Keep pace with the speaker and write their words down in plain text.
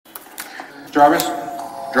Jarvis,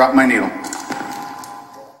 drop my needle.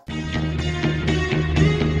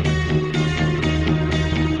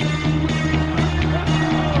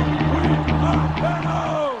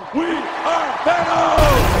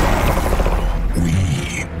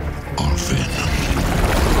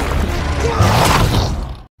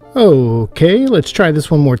 Okay, let's try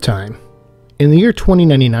this one more time. In the year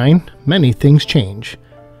 2099, many things change,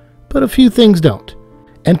 but a few things don't.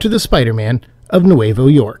 Enter the Spider-Man of Nuevo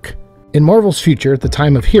York. In Marvel's future, the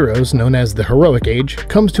time of heroes, known as the Heroic Age,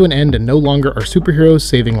 comes to an end and no longer are superheroes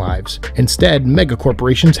saving lives. Instead,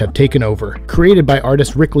 megacorporations have taken over. Created by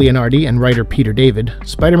artist Rick Leonardi and writer Peter David,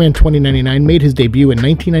 Spider-Man 2099 made his debut in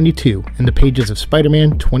 1992 in the pages of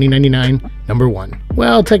Spider-Man 2099 #1.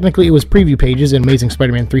 Well, technically it was preview pages in Amazing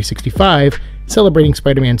Spider-Man 365, celebrating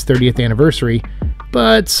Spider-Man's 30th anniversary,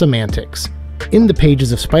 but semantics. In the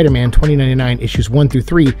pages of Spider-Man 2099 issues 1 through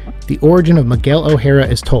 3, the origin of Miguel O'Hara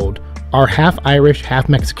is told, our half-Irish,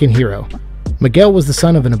 half-Mexican hero. Miguel was the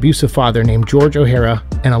son of an abusive father named George O'Hara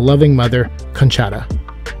and a loving mother, Conchata.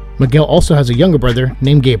 Miguel also has a younger brother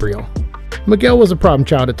named Gabriel. Miguel was a problem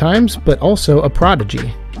child at times, but also a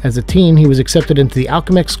prodigy. As a teen, he was accepted into the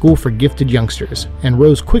Alchemax School for Gifted Youngsters and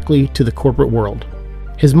rose quickly to the corporate world.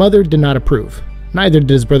 His mother did not approve, neither did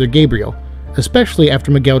his brother Gabriel, especially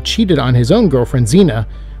after Miguel cheated on his own girlfriend Xena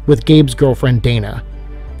with Gabe's girlfriend Dana.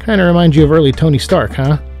 Kinda reminds you of early Tony Stark,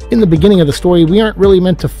 huh? In the beginning of the story, we aren't really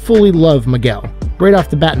meant to fully love Miguel. Right off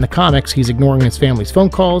the bat in the comics, he's ignoring his family's phone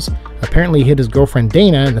calls, apparently hit his girlfriend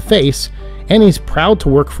Dana in the face, and he's proud to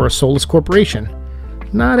work for a soulless corporation.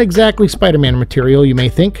 Not exactly Spider-Man material, you may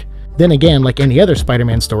think. Then again, like any other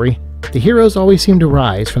Spider-Man story, the heroes always seem to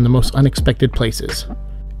rise from the most unexpected places.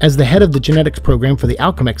 As the head of the genetics program for the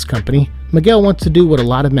Alchemax company, Miguel wants to do what a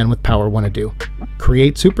lot of men with power want to do.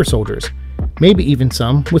 Create super soldiers. Maybe even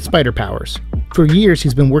some with spider powers. For years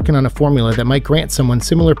he's been working on a formula that might grant someone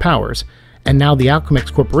similar powers, and now the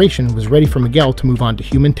Alchemax Corporation was ready for Miguel to move on to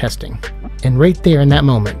human testing. And right there in that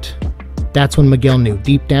moment, that's when Miguel knew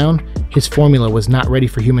deep down his formula was not ready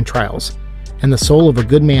for human trials, and the soul of a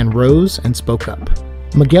good man rose and spoke up.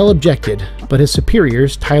 Miguel objected, but his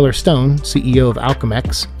superiors, Tyler Stone, CEO of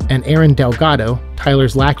Alchemax, and Aaron Delgado,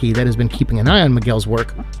 Tyler's lackey that has been keeping an eye on Miguel's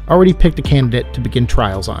work, already picked a candidate to begin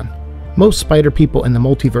trials on. Most spider people in the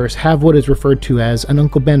multiverse have what is referred to as an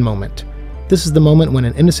Uncle Ben moment. This is the moment when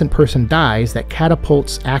an innocent person dies that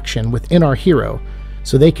catapults action within our hero,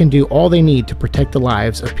 so they can do all they need to protect the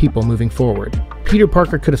lives of people moving forward. Peter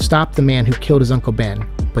Parker could have stopped the man who killed his Uncle Ben,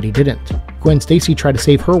 but he didn't. Gwen Stacy tried to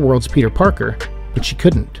save her world's Peter Parker, but she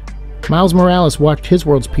couldn't. Miles Morales watched his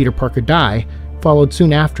world's Peter Parker die, followed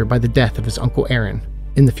soon after by the death of his Uncle Aaron.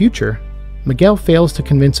 In the future, Miguel fails to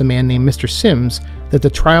convince a man named Mr. Sims that the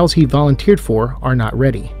trials he volunteered for are not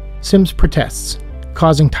ready. Sims protests,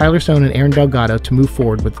 causing Tyler Stone and Aaron Delgado to move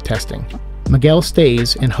forward with the testing. Miguel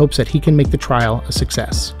stays in hopes that he can make the trial a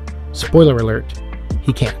success. Spoiler alert,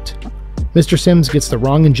 he can't. Mr. Sims gets the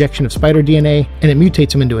wrong injection of spider DNA, and it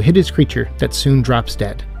mutates him into a hideous creature that soon drops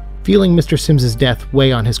dead. Feeling Mr. Sims' death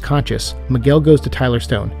weigh on his conscience, Miguel goes to Tyler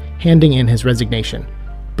Stone, handing in his resignation.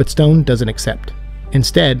 But Stone doesn't accept.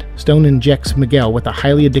 Instead, Stone injects Miguel with a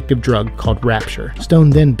highly addictive drug called Rapture. Stone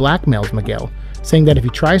then blackmails Miguel, saying that if he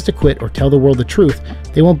tries to quit or tell the world the truth,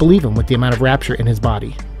 they won't believe him with the amount of Rapture in his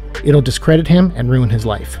body. It'll discredit him and ruin his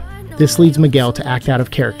life. This leads Miguel to act out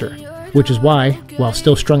of character, which is why, while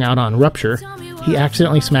still strung out on Rupture, he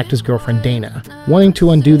accidentally smacked his girlfriend Dana. Wanting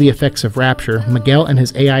to undo the effects of Rapture, Miguel and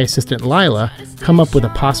his AI assistant Lila come up with a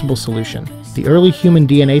possible solution. The early human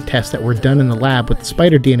DNA tests that were done in the lab with the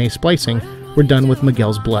spider DNA splicing were done with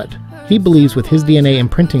Miguel's blood. He believes with his DNA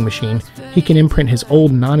imprinting machine, he can imprint his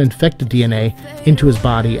old non-infected DNA into his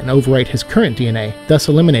body and overwrite his current DNA, thus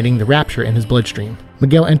eliminating the Rapture in his bloodstream.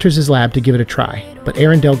 Miguel enters his lab to give it a try, but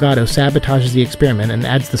Aaron Delgado sabotages the experiment and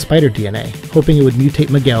adds the spider DNA, hoping it would mutate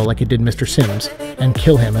Miguel like it did Mr. Sims, and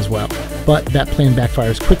kill him as well. But that plan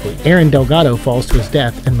backfires quickly. Aaron Delgado falls to his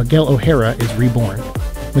death and Miguel O'Hara is reborn.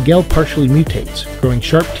 Miguel partially mutates, growing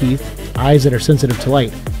sharp teeth, eyes that are sensitive to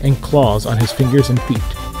light, and claws on his fingers and feet.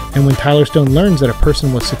 And when Tyler Stone learns that a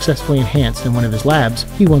person was successfully enhanced in one of his labs,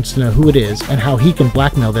 he wants to know who it is and how he can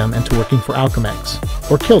blackmail them into working for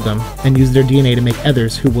Alchemax, or kill them and use their DNA to make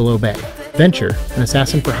others who will obey. Venture, an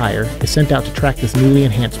assassin for hire, is sent out to track this newly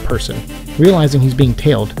enhanced person. Realizing he's being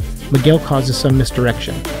tailed, Miguel causes some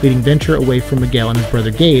misdirection, leading Venture away from Miguel and his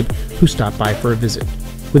brother Gabe, who stop by for a visit.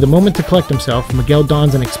 With a moment to collect himself, Miguel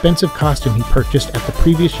dons an expensive costume he purchased at the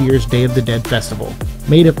previous year's Day of the Dead festival.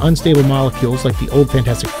 Made of unstable molecules like the old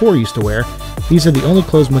Fantastic Four used to wear, these are the only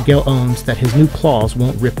clothes Miguel owns that his new claws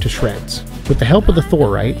won't rip to shreds. With the help of the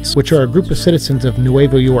Thorites, which are a group of citizens of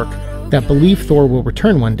Nuevo York, that believe Thor will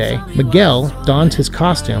return one day, Miguel dons his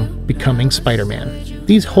costume, becoming Spider-Man.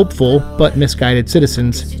 These hopeful but misguided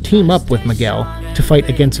citizens team up with Miguel to fight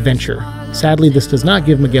against Venture. Sadly, this does not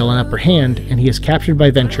give Miguel an upper hand, and he is captured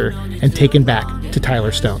by Venture and taken back to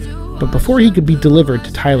Tyler Stone. But before he could be delivered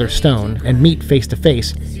to Tyler Stone and meet face to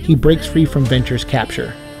face, he breaks free from Venture's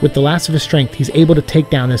capture. With the last of his strength, he's able to take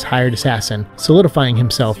down this hired assassin, solidifying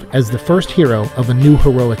himself as the first hero of a new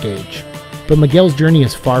heroic age. But Miguel's journey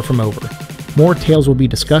is far from over. More tales will be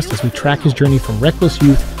discussed as we track his journey from reckless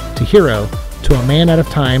youth to hero, to a man out of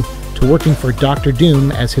time, to working for Dr.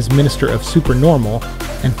 Doom as his Minister of Supernormal,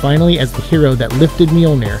 and finally as the hero that lifted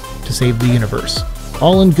Mjolnir to save the universe.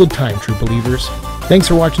 All in good time, true believers. Thanks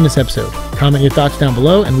for watching this episode. Comment your thoughts down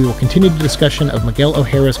below, and we will continue the discussion of Miguel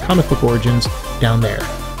O'Hara's comic book origins down there.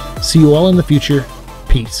 See you all in the future.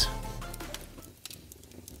 Peace.